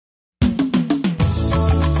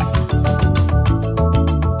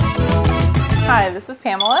Hi, this is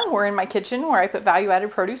Pamela. We're in my kitchen where I put value-added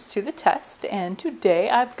produce to the test, and today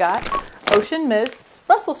I've got Ocean Mist's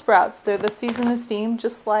Brussels sprouts. They're the seasoned and steamed,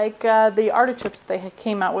 just like the artichokes they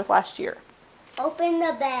came out with last year. Open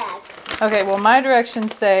the bag. Okay, well my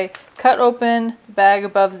directions say cut open bag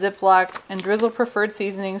above Ziploc and drizzle preferred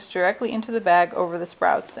seasonings directly into the bag over the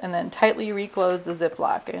sprouts, and then tightly reclose the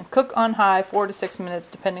Ziploc and cook on high 4 to 6 minutes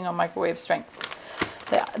depending on microwave strength.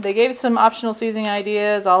 They gave some optional seasoning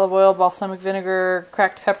ideas: olive oil, balsamic vinegar,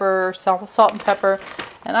 cracked pepper, salt and pepper,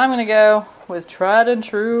 and I'm gonna go with tried and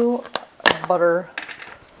true butter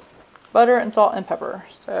and salt and pepper.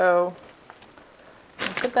 So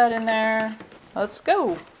put that in there. Let's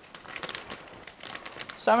go.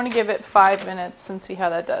 So I'm going to give it 5 minutes and see how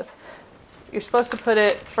that does. You're supposed to put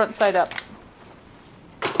it front side up.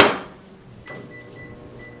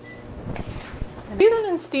 Seasoned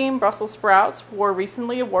and steamed Brussels sprouts were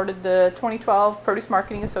recently awarded the 2012 Produce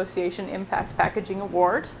Marketing Association Impact Packaging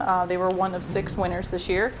Award. They were one of 6 winners this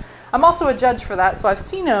year. I'm also a judge for that, so I've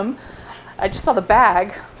seen them. I just saw the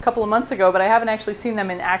bag a couple of months ago, but I haven't actually seen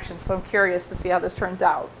them in action, so I'm curious to see how this turns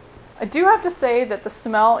out. I do have to say that the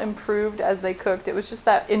smell improved as they cooked. It was just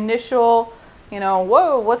that initial,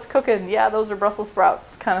 whoa, what's cooking? Yeah, those are Brussels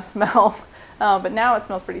sprouts kind of smell. But now it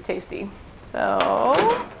smells pretty tasty.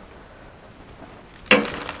 So,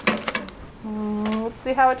 let's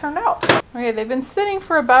see how it turned out. Okay, they've been sitting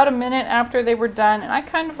for about a minute after they were done, and I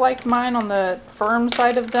kind of like mine on the firm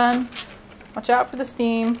side of done. Watch out for the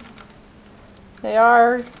steam. They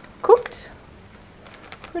are cooked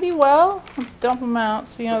pretty well. Let's dump them out,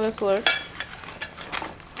 see how this looks.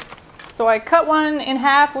 So I cut one in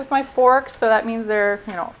half with my fork, so that means they're,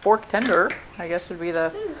 fork tender, I guess would be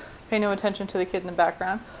the, pay no attention to the kid in the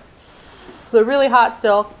background. They're really hot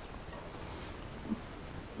still.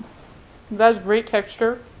 That's great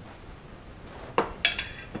texture.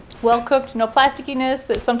 Well cooked, no plasticiness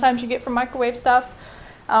that sometimes you get from microwave stuff.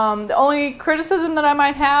 The only criticism that I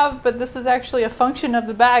might have, but this is actually a function of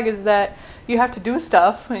the bag, is that you have to do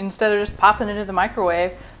stuff instead of just popping it into the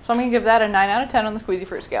microwave. So I'm going to give that a 9 out of 10 on the squeezy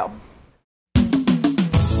fruit scale.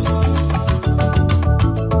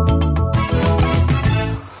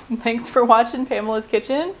 Thanks for watching Pamela's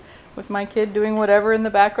Kitchen with my kid doing whatever in the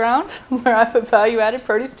background, where I put value-added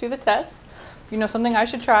produce to the test. If you know something I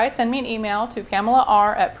should try, send me an email to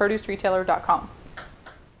PamelaR@produceretailer.com.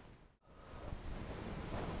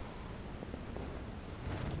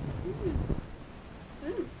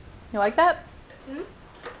 You like that? Mm-hmm.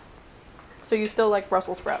 So you still like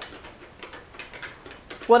Brussels sprouts.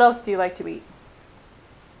 What else do you like to eat?